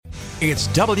It's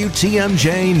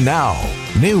WTMJ Now.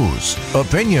 News,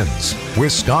 opinions,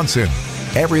 Wisconsin.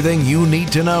 Everything you need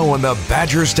to know in the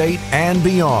Badger State and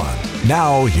beyond.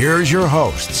 Now, here's your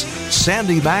hosts,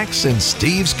 Sandy Max and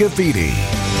Steve Scafidi.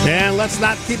 And let's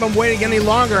not keep them waiting any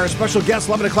longer. Our special guest,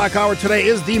 11 o'clock hour today,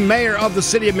 is the mayor of the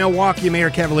city of Milwaukee, Mayor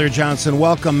Cavalier Johnson.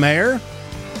 Welcome, Mayor.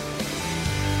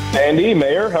 Andy,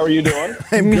 Mayor, how are you doing?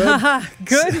 I'm good.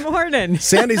 Good morning.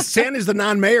 Sandy's the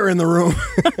non-mayor in the room.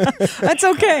 That's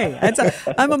okay.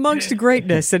 I'm amongst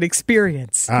greatness and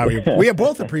experience. We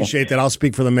both appreciate that. I'll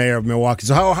speak for the mayor of Milwaukee.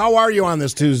 So how are you on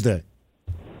this Tuesday?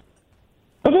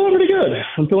 I'm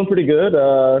feeling pretty good.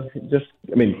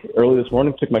 Early this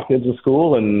morning, took my kids to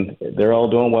school, and they're all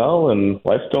doing well, and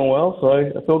life's doing well, so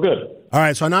I feel good. All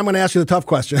right, so now I'm going to ask you the tough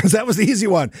questions. That was the easy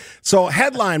one. So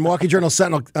headline, Milwaukee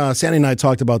Journal-Sentinel, Sandy and I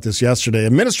talked about this yesterday.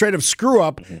 Administrative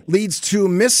screw-up leads to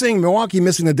Milwaukee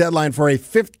missing the deadline for a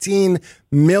 $15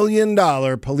 million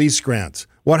police grant.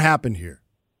 What happened here?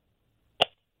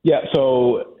 Yeah,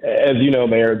 so as you know,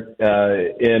 Mayor,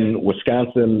 in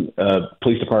Wisconsin,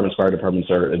 police departments, fire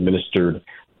departments are administered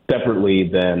separately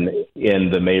than in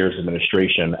the mayor's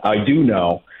administration. I do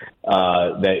know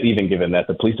that even given that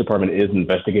the police department is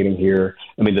investigating here,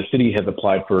 the city has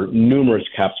applied for numerous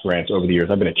COPS grants over the years.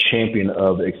 I've been a champion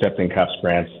of accepting COPS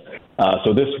grants.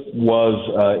 So this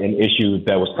was an issue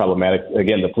that was problematic.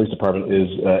 Again, the police department is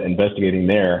investigating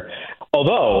there.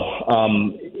 Although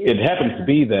it happens to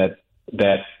be that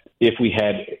if we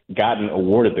had gotten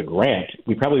awarded the grant,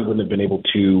 we probably wouldn't have been able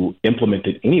to implement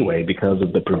it anyway because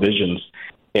of the provisions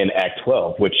in Act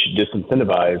 12, which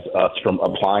disincentivize us from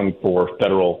applying for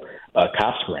federal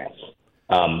COPS grants.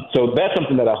 So that's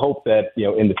something that I hope that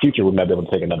in the future we might be able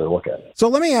to take another look at. So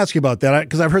let me ask you about that,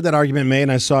 because I've heard that argument made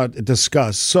and I saw it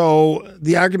discussed. So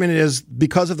the argument is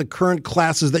because of the current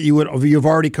classes that you've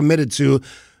already committed to,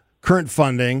 current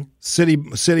funding,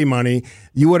 city money,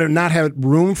 you would have not had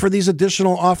room for these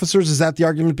additional officers? Is that the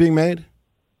argument being made?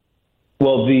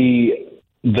 Well, the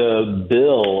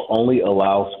bill only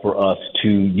allows for us to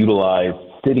utilize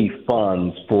city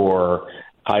funds for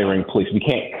hiring police. We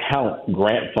can't count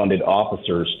grant-funded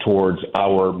officers towards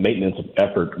our maintenance of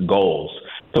effort goals.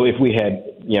 So if we had,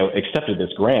 accepted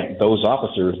this grant, those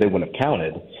officers, they wouldn't have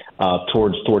counted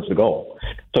towards the goal.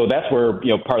 So that's where,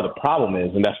 part of the problem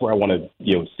is, and that's where I want to,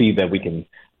 see that we can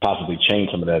possibly change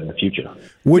some of that in the future.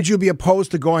 Would you be opposed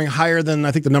to going higher than,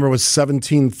 I think the number was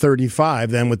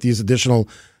 1735 then, with these additional,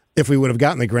 if we would have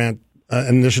gotten the grant,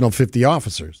 an additional 50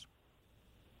 officers?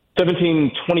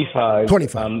 1725.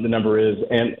 25. The number is,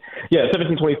 and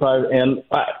 1725. And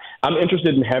I'm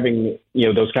interested in having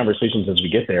those conversations as we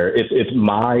get there. It's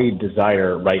my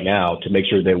desire right now to make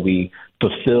sure that we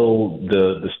fulfill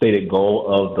the stated goal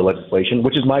of the legislation,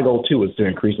 which is my goal too, is to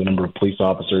increase the number of police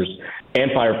officers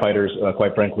and firefighters,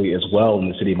 quite frankly, as well in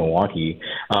the city of Milwaukee.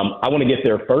 I want to get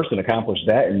there first and accomplish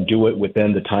that and do it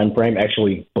within the time frame,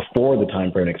 actually before the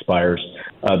time frame expires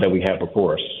that we have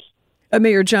before us.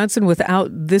 Mayor Johnson, without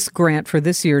this grant for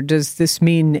this year, does this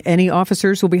mean any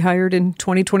officers will be hired in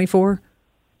 2024?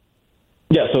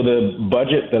 Yeah, so the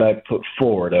budget that I put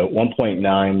forward, a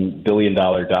 $1.9 billion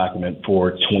document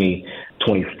for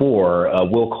 2024,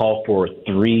 will call for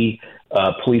 3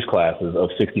 police classes of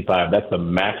 65. That's the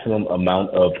maximum amount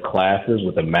of classes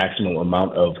with the maximum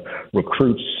amount of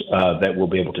recruits that we'll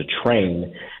be able to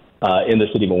train in the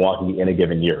city of Milwaukee in a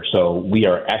given year. So we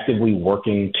are actively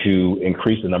working to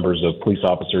increase the numbers of police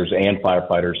officers and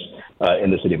firefighters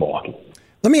in the city of Milwaukee.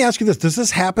 Let me ask you this. Does this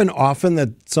happen often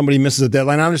that somebody misses a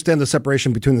deadline? I understand the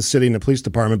separation between the city and the police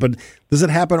department, but does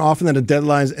it happen often that a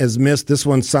deadline is missed? This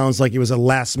one sounds like it was a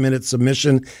last-minute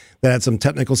submission that had some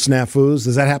technical snafus.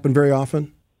 Does that happen very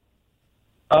often?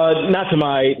 Not to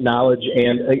my knowledge.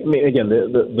 And again,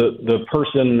 the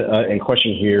person in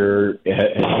question here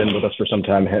has been with us for some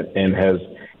time and has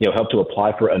helped to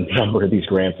apply for a number of these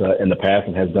grants in the past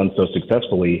and has done so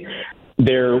successfully.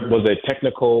 There was a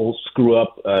technical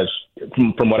screw-up.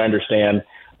 From what I understand,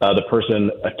 the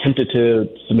person attempted to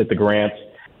submit the grant.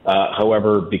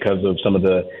 However, because of some of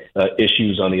the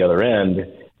issues on the other end,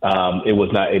 it was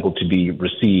not able to be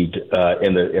received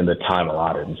in the time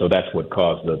allotted. And so that's what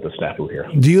caused the snafu here.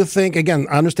 Do you think, again,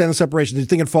 I understand the separation, do you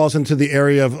think it falls into the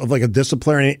area of like a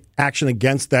disciplinary action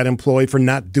against that employee for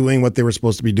not doing what they were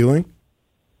supposed to be doing?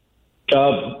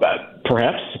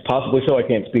 Perhaps, possibly so. I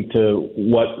can't speak to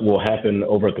what will happen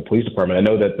over at the police department. I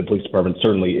know that the police department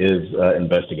certainly is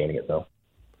investigating it, though.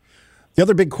 The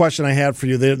other big question I had for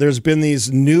you, there's been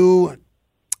these new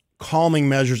calming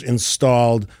measures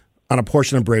installed on a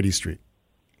portion of Brady Street.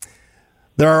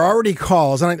 There are already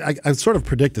calls, and I sort of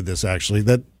predicted this, actually,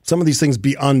 that some of these things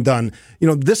be undone.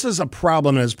 This is a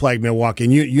problem that has plagued Milwaukee,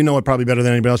 and you know it probably better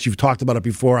than anybody else. You've talked about it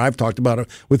before. I've talked about it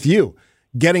with you.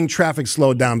 Getting traffic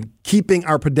slowed down, keeping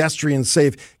our pedestrians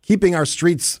safe, keeping our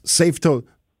streets safe to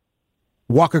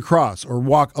walk across or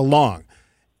walk along.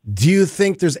 Do you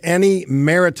think there's any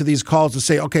merit to these calls to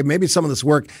say, okay, maybe some of this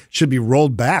work should be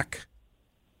rolled back?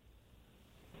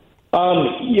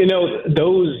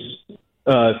 Those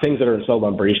things that are installed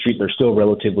on Brady Street, they're still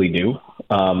relatively new.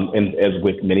 And as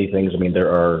with many things, there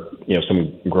are,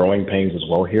 some growing pains as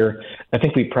well here. I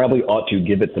think we probably ought to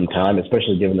give it some time,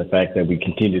 especially given the fact that we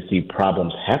continue to see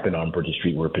problems happen on Brady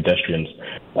Street where pedestrians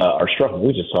are struggling.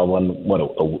 We just saw one,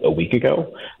 a week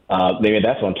ago. Maybe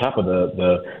that's on top of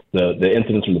the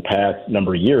incidents from the past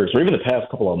number of years, or even the past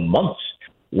couple of months,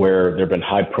 where there have been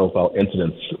high-profile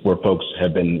incidents where folks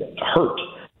have been hurt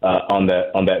on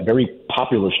that very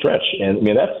popular stretch. And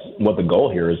that's what the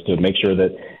goal here is, to make sure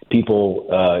that people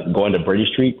going to Brady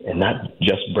Street, and not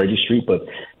just Brady Street, but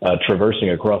traversing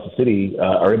across the city,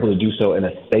 are able to do so in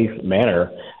a safe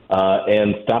manner,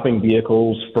 and stopping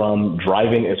vehicles from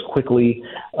driving as quickly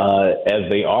as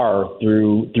they are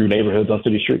through neighborhoods on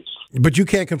city streets. But you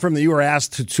can't confirm that you were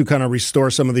asked to kind of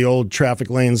restore some of the old traffic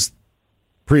lanes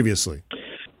previously.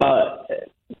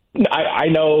 I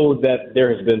know that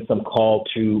there has been some call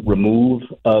to remove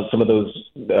some of those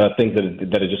things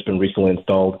that have just been recently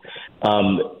installed.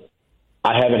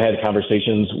 I haven't had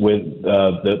conversations with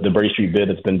the Brady Street bid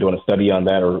that's been doing a study on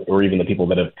that, or even the people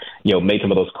that have made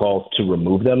some of those calls to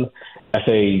remove them. I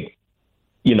say,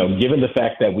 given the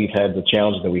fact that we've had the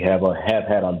challenges that we have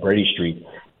had on Brady Street,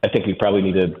 I think we probably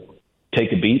need to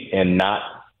take a beat and not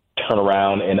turn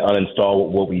around and uninstall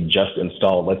what we just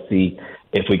installed. Let's see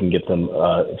if we can get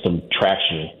some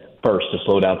traction first to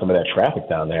slow down some of that traffic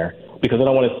down there, because I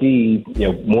don't want to see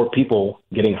more people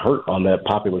getting hurt on that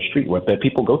popular street that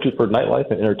people go to for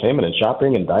nightlife and entertainment and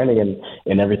shopping and dining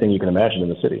and everything you can imagine in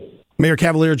the city. Mayor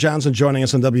Cavalier Johnson joining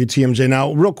us on WTMJ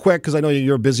now. Real quick, because I know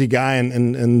you're a busy guy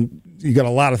and you got a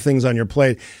lot of things on your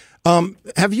plate.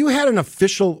 Have you had an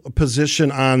official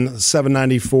position on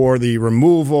 794, the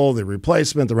removal, the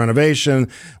replacement, the renovation,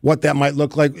 what that might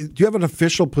look like? Do you have an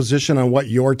official position on what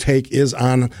your take is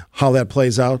on how that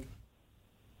plays out?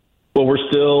 Well, we're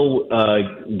still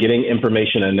getting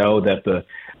information. I know that the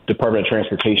Department of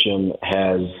Transportation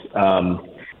has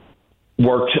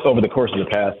worked over the course of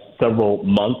the past several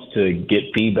months to get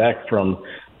feedback from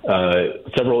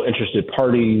several interested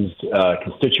parties,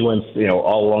 constituents,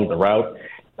 all along the route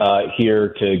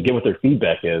here, to get what their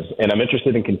feedback is. And I'm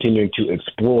interested in continuing to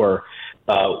explore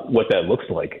what that looks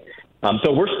like.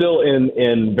 So we're still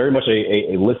in very much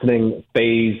a listening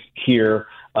phase here.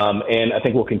 And I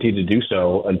think we'll continue to do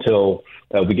so until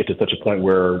we get to such a point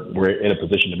where we're in a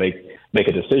position to make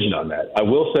a decision on that. I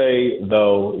will say,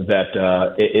 though,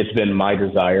 that it's been my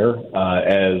desire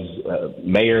as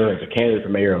mayor, as a candidate for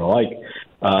mayor and the like,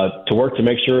 to work to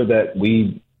make sure that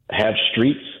we have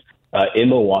streets in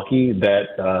Milwaukee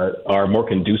that are more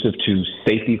conducive to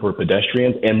safety for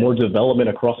pedestrians and more development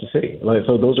across the city.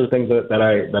 So those are things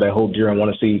that I hold dear and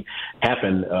want to see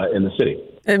happen in the city.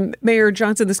 And Mayor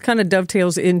Johnson, this kind of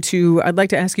dovetails into, I'd like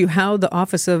to ask you how the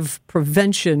Office of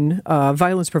Prevention,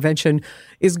 Violence Prevention,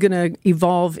 is going to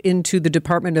evolve into the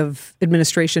Department of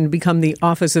Administration, become the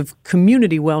Office of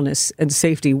Community Wellness and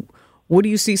Safety. What do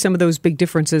you see some of those big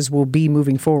differences will be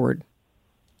moving forward?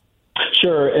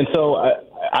 Sure. And so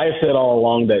I have said all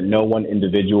along that no one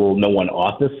individual, no one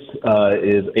office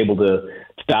is able to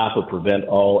stop or prevent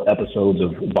all episodes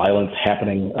of violence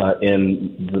happening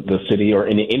in the city or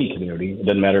in any community. It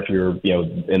doesn't matter if you're,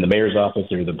 in the mayor's office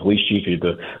or the police chief or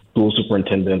the school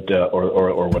superintendent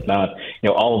or whatnot.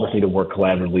 All of us need to work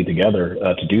collaboratively together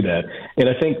to do that. And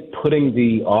I think putting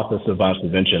the Office of Violence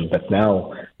Prevention, that's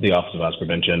now the Office of Violence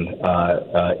Prevention,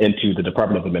 into the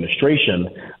Department of Administration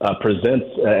presents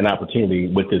an opportunity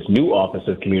with this new Office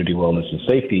of Community Wellness and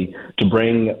Safety to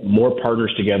bring more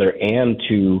partners together and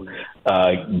to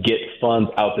get funds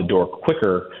out the door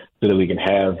quicker so that we can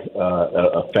have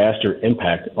a faster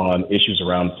impact on issues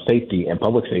around safety and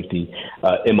public safety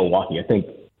in Milwaukee. I think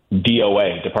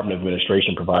DOA, Department of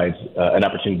Administration, provides an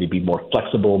opportunity to be more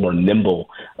flexible, more nimble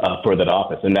for that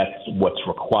office, and that's what's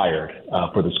required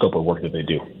for the scope of work that they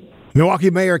do. Milwaukee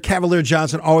Mayor Cavalier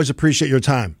Johnson, always appreciate your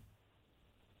time.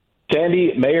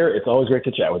 Sandy, Mayor, it's always great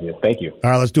to chat with you. Thank you.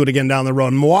 All right, let's do it again down the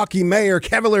road. Milwaukee Mayor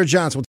Cavalier Johnson.